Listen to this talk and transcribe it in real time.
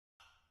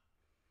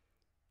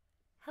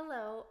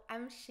Hello,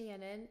 I'm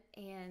Shannon,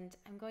 and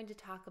I'm going to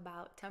talk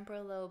about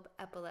temporal lobe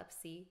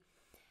epilepsy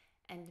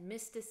and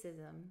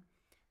mysticism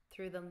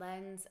through the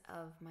lens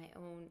of my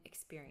own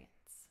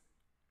experience.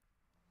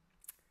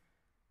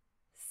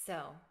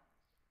 So,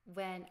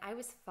 when I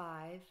was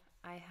 5,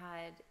 I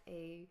had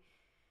a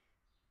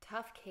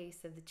tough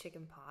case of the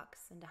chicken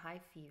pox and a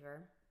high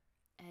fever,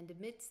 and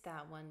amidst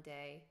that one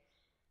day,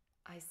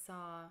 I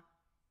saw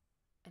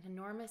an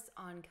enormous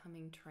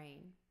oncoming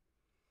train.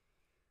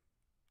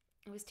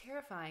 It was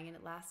terrifying and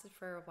it lasted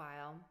for a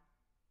while.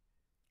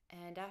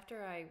 And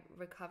after I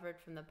recovered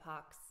from the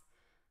pox,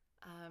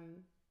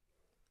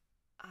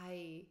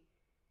 I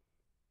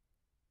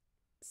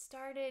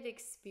started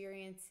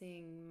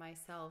experiencing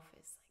myself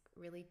as like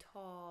really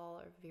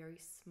tall or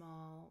very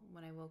small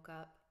when I woke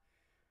up.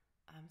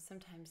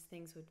 Sometimes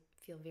things would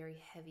feel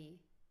very heavy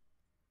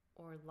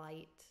or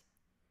light.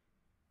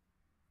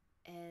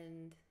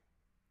 And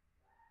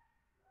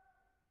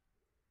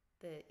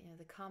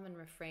the common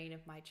refrain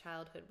of my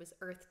childhood was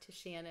earth to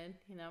Shannon.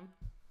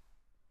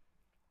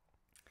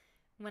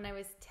 When I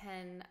was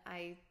 10,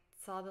 I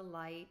saw the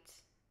light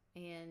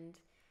and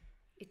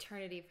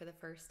eternity for the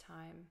first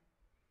time.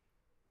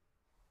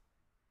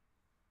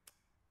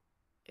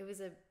 It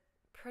was a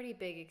pretty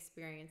big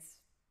experience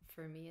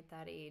for me at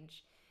that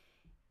age,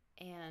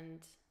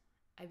 and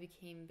I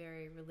became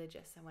very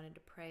religious. I wanted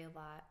to pray a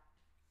lot.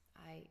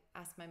 I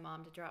asked my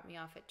mom to drop me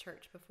off at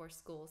church before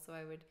school, so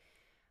I would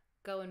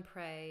go and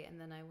pray, and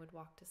then I would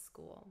walk to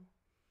school.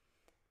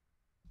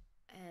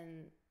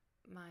 And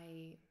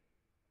my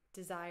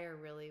desire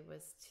really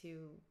was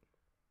to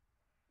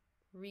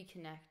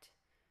reconnect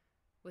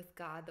with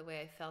God the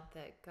way I felt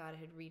that God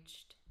had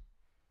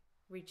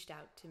reached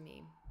out to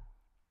me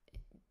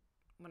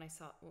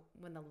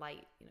when the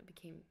light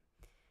became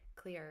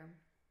clear.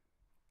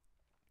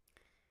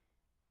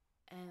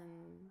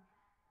 And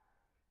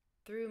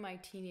through my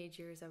teenage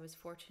years, I was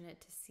fortunate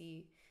to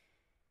see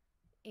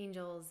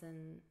angels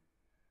and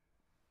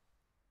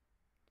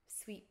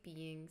sweet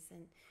beings.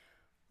 And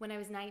when I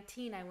was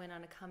 19, I went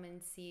on a come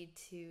and see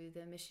to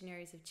the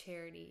Missionaries of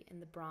Charity in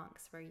the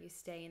Bronx, where you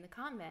stay in the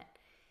convent.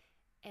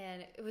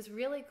 And it was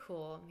really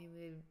cool. I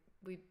mean,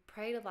 we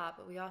prayed a lot,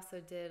 but we also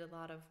did a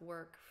lot of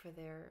work for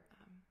their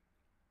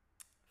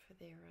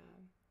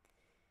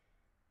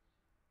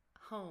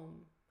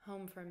home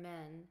for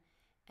men.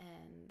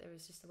 And there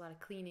was just a lot of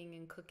cleaning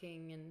and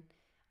cooking, and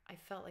I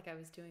felt like I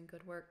was doing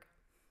good work.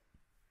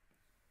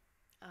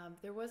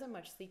 There wasn't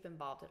much sleep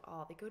involved at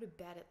all. They go to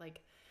bed at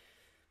like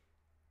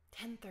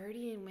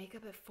 10:30 and wake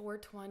up at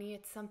 4:20.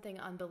 It's something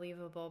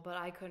unbelievable, but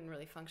I couldn't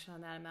really function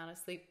on that amount of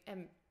sleep.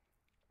 And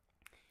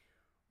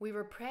we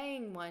were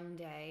praying one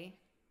day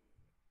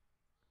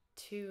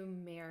to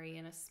Mary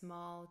in a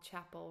small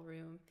chapel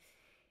room,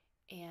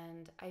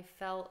 and I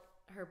felt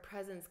her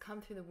presence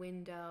come through the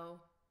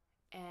window,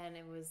 and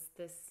it was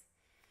this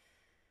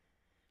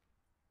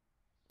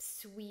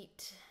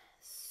sweet,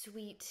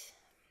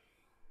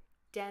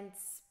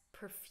 dense,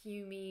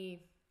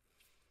 perfumey,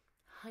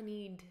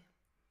 honeyed,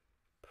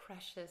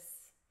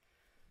 precious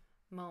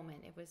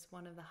moment. It was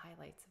one of the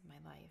highlights of my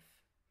life.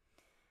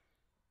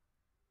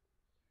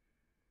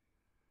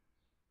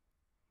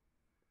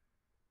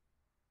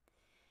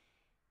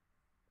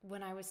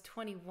 When I was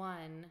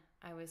 21,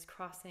 I was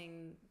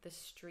crossing the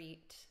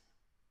street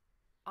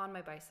on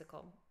my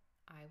bicycle.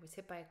 I was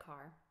hit by a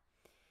car,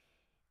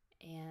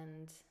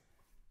 and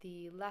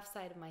the left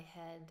side of my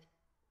head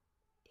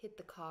hit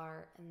the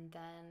car, and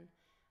then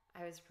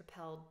I was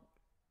propelled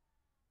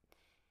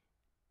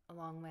a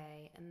long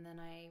way, and then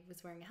I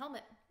was wearing a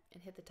helmet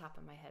and hit the top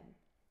of my head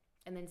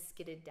and then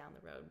skidded down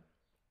the road.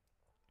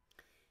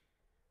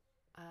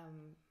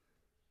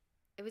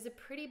 It was a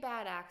pretty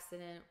bad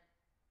accident.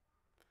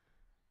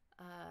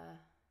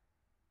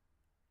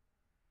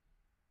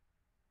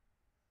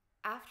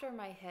 After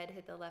my head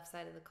hit the left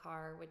side of the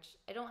car, which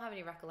I don't have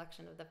any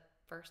recollection of the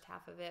first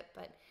half of it,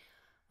 but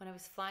when I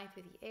was flying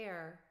through the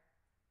air,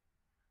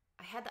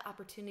 I had the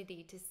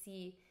opportunity to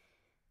see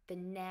the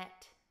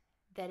net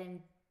that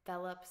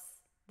envelops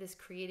this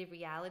creative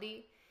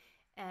reality.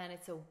 And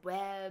it's a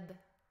web.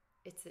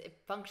 It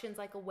functions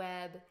like a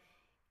web.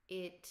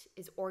 It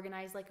is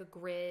organized like a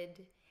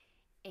grid.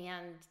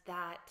 And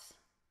that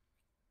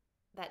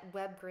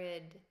web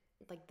grid,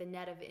 like the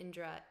net of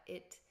Indra,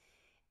 it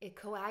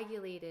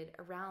coagulated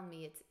around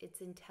me. Its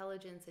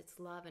intelligence, its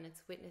love, and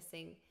its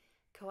witnessing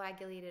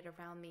coagulated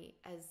around me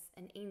as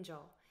an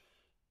angel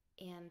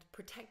and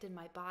protected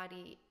my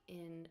body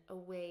in a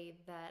way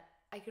that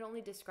I can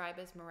only describe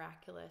as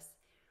miraculous,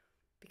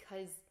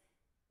 because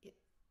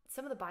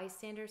some of the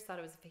bystanders thought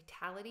it was a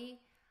fatality,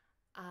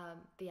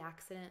 the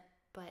accident,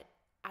 but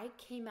I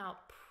came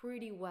out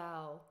pretty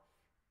well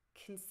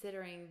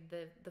considering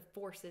the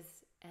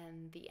forces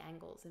and the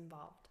angles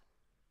involved.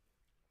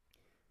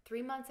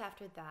 3 months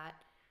after that,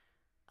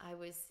 I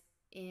was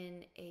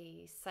in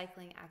a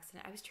cycling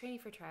accident. I was training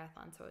for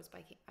triathlon, so I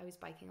was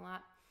biking a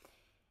lot,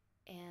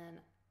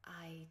 and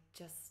I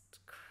just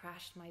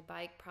crashed my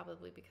bike,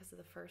 probably because of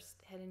the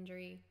first head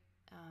injury,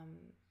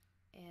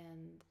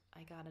 and I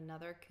I got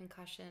another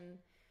concussion,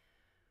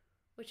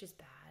 which is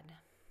bad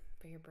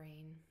for your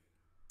brain.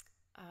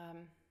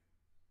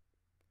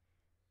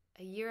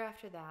 A year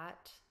after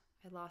that,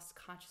 I lost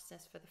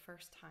consciousness for the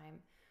first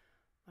time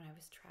when I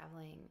was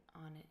traveling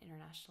on an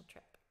international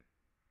trip.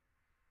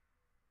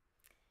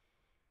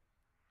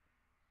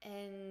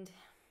 And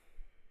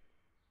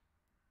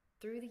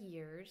through the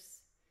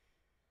years,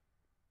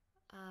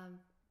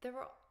 there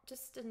were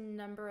just a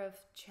number of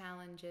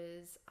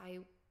challenges. I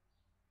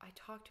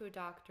talked to a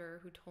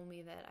doctor who told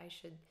me that I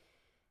should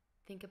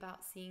think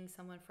about seeing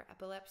someone for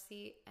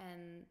epilepsy,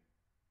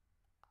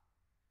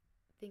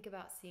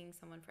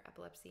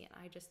 and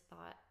I just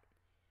thought,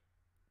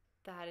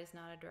 that is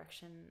not a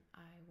direction I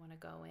want to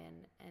go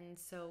in. And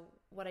so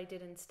what I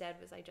did instead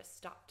was I just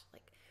stopped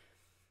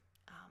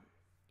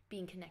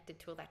being connected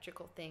to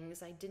electrical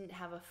things. I didn't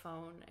have a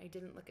phone. I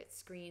didn't look at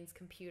screens,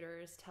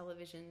 computers,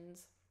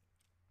 televisions.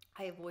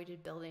 I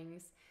avoided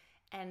buildings,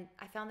 and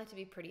I found that to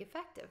be pretty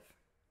effective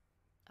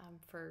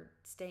for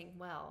staying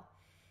well.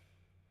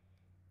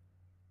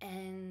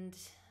 And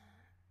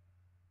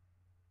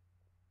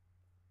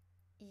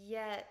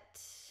yet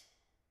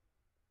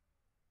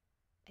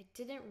I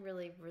didn't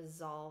really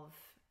resolve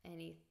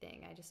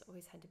anything. I just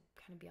always had to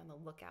kind of be on the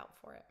lookout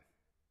for it.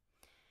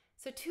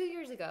 So 2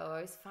 years ago,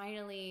 I was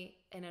finally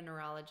in a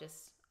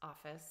neurologist's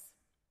office,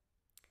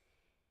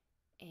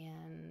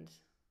 and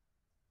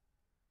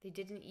they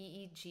did an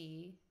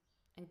EEG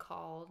and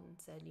called and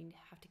said, you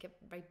have to get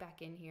right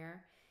back in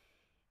here.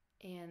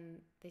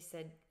 And they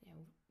said,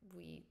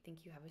 we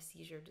think you have a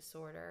seizure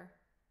disorder.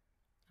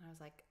 And I was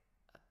like,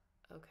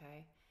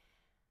 okay.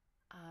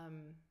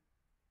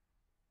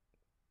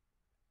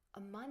 A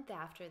month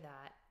after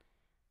that,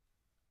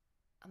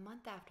 I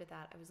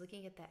was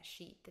looking at that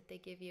sheet that they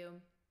give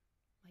you,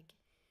 like,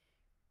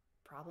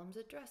 problems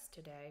addressed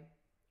today.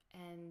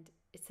 And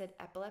it said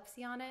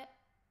epilepsy on it.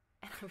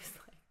 And I was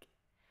like,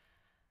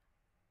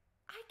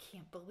 I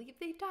can't believe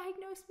they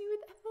diagnosed me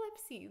with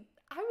epilepsy.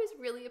 I was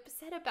really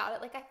upset about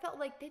it. Like, I felt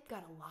like they've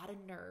got a lot of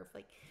nerve.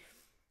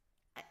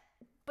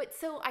 But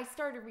so I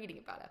started reading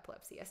about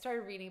epilepsy. I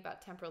started reading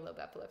about temporal lobe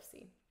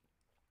epilepsy.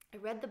 I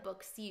read the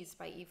book Seized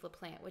by Yves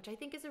Laplante, which I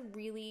think is a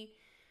really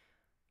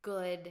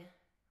good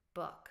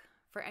book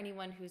for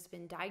anyone who's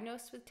been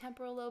diagnosed with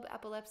temporal lobe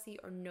epilepsy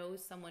or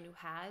knows someone who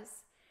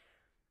has,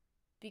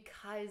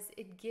 because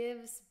it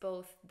gives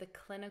both the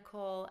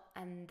clinical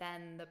and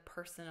then the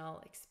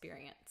personal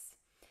experience.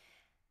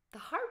 The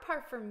hard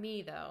part for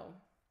me, though,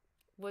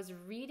 was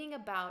reading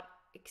about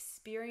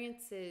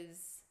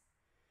experiences.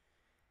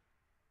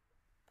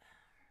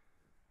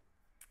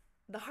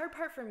 The hard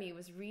part for me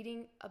was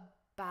reading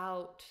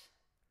about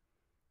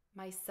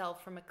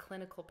myself from a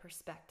clinical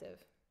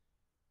perspective.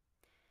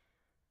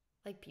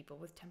 Like, people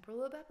with temporal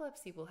lobe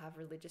epilepsy will have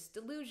religious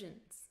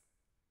delusions.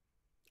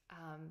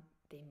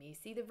 They may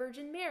see the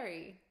Virgin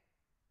Mary.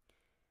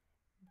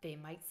 They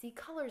might see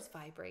colors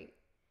vibrate.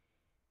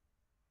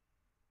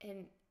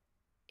 And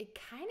it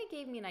kind of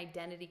gave me an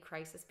identity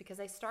crisis, because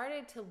I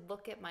started to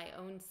look at my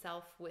own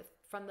self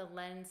from the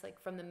lens,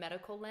 from the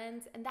medical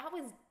lens. And that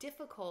was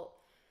difficult,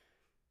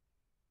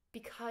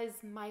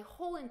 because my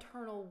whole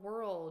internal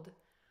world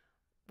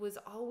was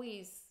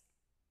always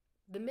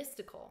the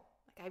mystical.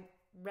 I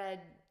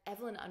read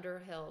Evelyn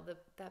Underhill,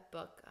 that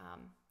book,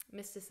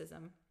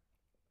 Mysticism.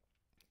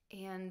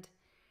 And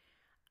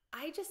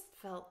I just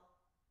felt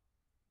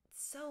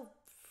so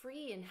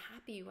free and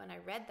happy when I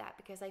read that,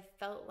 because I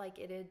felt like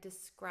it had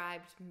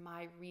described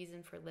my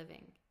reason for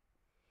living.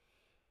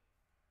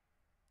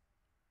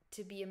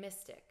 To be a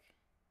mystic.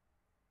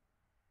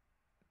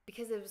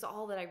 Because it was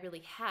all that I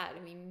really had. I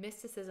mean,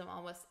 mysticism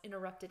almost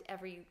interrupted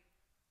every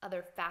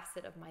other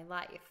facet of my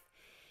life.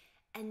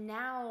 And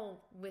now,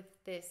 with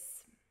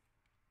this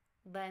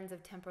lens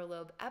of temporal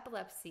lobe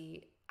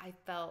epilepsy, I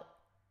felt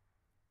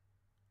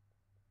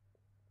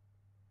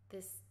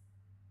this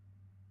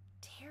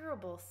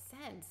terrible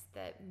sense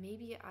that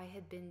maybe I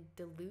had been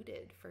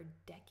deluded for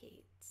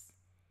decades,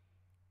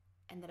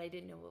 and that I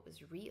didn't know what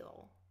was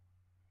real,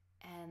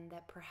 and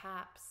that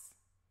perhaps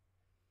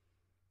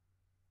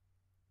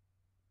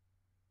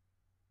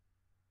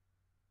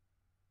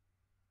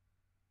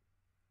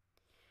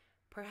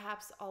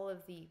all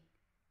of the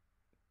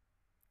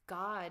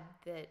God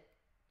that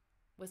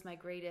was my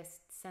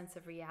greatest sense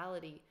of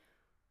reality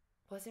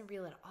wasn't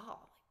real at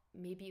all.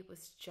 Maybe it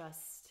was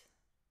just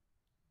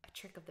a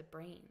trick of the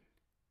brain.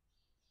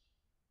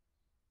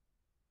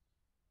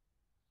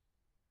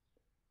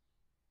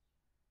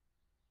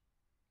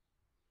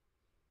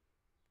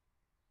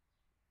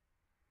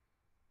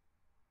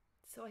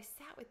 So I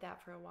sat with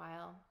that for a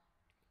while,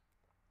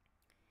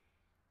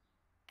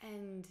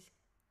 and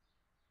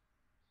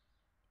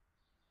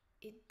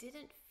it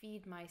didn't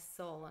feed my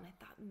soul. And I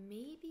thought,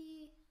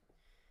 maybe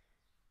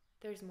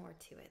there's more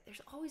to it.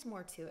 There's always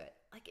more to it.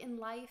 Like, in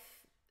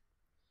life,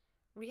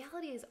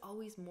 reality is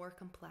always more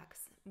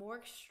complex, more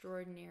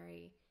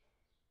extraordinary,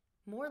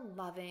 more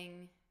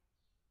loving,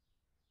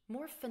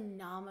 more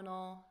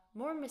phenomenal,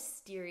 more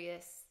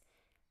mysterious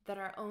than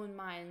our own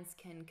minds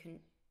can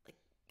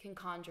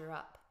conjure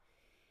up.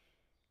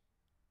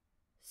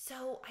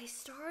 So I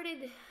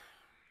started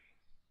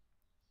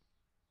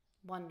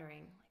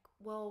wondering, like,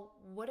 well,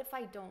 what if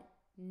I don't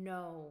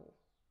know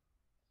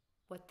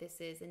what this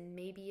is, and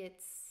maybe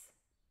it's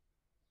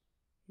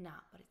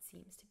not what it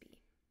seems to be?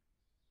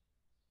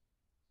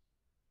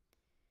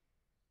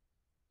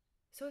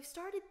 So I've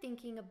started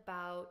thinking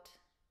about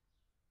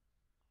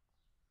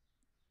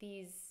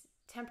these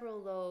temporal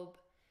lobe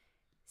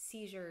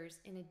seizures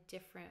in a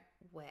different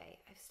way.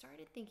 I've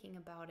started thinking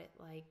about it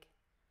like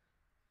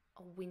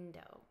a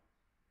window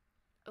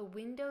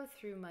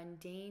through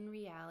mundane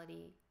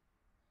reality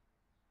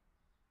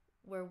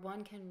where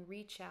one can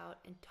reach out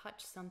and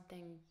touch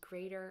something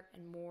greater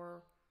and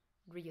more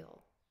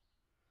real,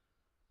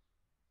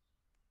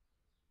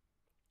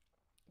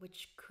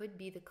 which could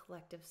be the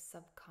collective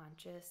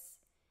subconscious.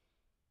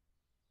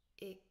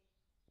 It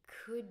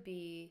could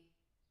be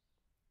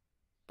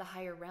the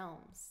higher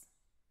realms.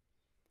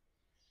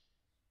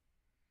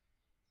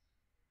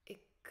 It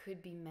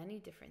could be many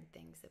different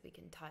things that we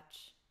can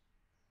touch.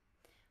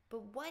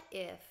 But what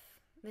if,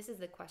 this is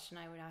the question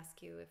I would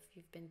ask you if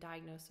you've been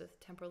diagnosed with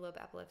temporal lobe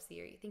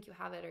epilepsy, or you think you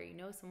have it, or you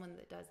know someone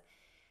that does,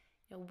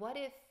 what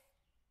if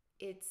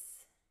it's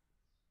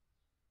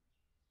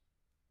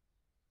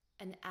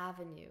an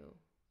avenue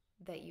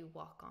that you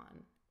walk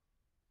on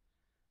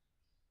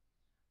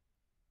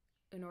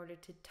in order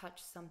to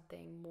touch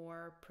something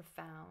more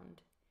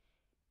profound,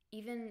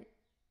 even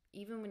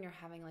when you're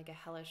having like a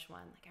hellish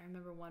one? Like, I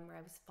remember one where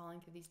I was falling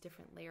through these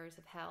different layers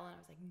of hell, and I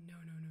was like, no,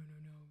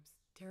 it was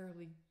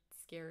terribly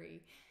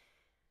scary.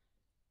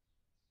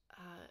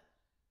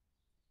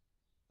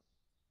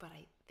 But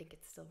I think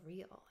it's still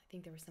real. I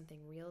think there was something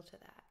real to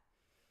that.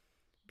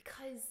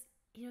 Because,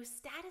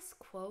 status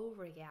quo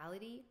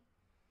reality,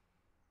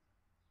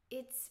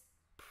 it's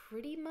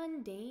pretty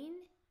mundane,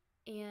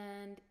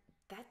 and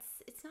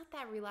it's not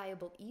that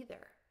reliable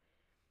either.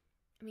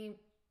 I mean,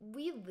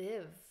 we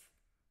live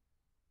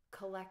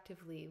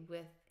collectively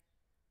with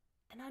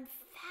an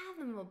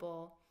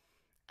unfathomable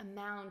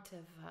amount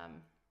of,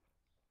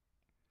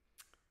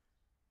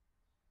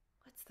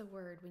 what's the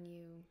word when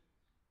you,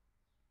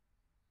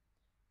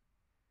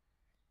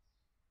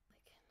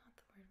 like, not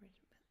the word, but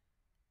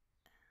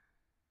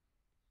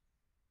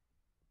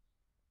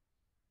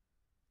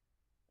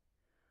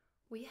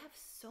we have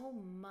so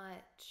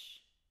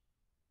much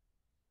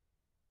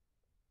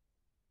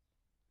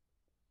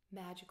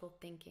magical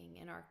thinking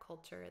in our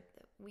culture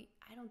that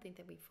I don't think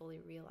that we fully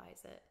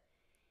realize it.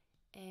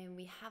 And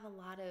we have a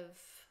lot of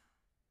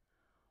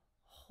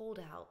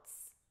holdouts,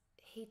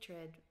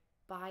 hatred,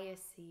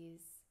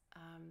 biases.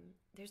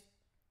 There's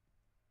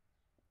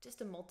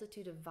just a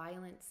multitude of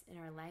violence in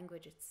our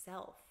language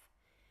itself.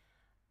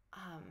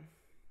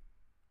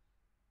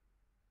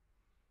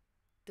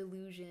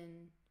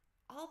 Delusion,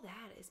 all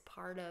that is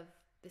part of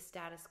the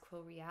status quo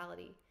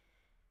reality.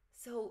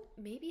 So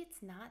maybe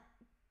it's not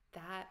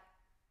that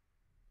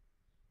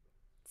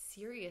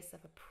serious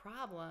of a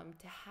problem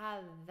to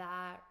have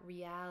that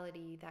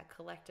reality, that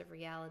collective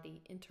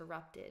reality,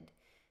 interrupted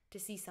to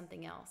see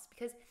something else.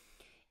 Because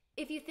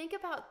if you think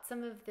about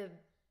some of the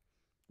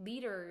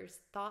leaders,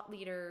 thought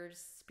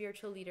leaders,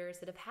 spiritual leaders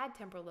that have had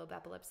temporal lobe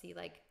epilepsy,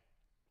 like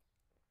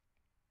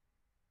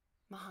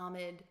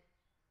Muhammad,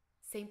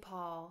 St.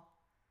 Paul,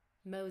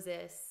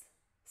 Moses,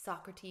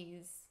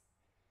 Socrates,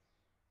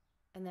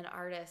 and then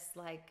artists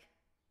like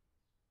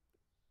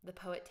the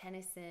poet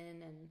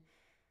Tennyson and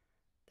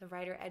the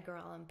writer Edgar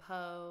Allan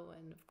Poe,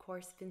 and of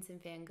course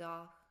Vincent van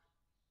Gogh.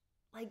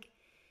 Like,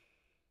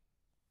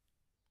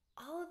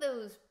 all of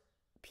those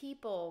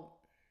people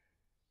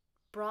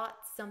brought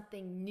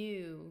something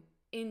new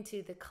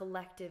into the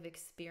collective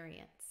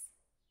experience.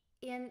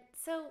 And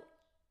so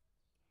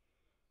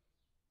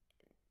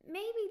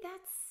maybe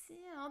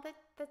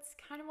that's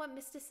kind of what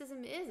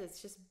mysticism is.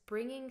 It's just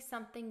bringing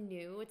something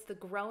new. It's the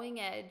growing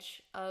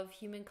edge of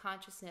human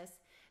consciousness.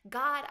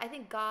 I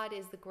think God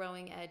is the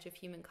growing edge of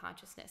human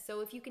consciousness.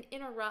 So if you can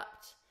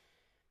interrupt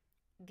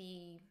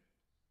the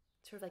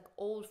sort of like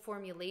old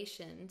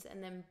formulations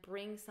and then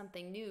bring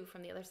something new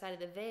from the other side of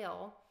the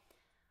veil,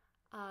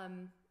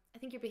 I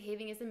think you're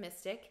behaving as a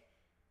mystic.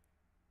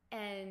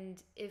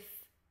 And if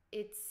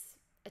it's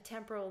a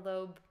temporal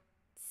lobe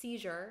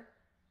seizure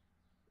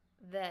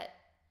that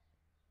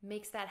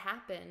makes that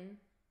happen,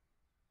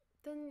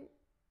 then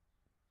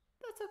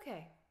that's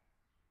okay.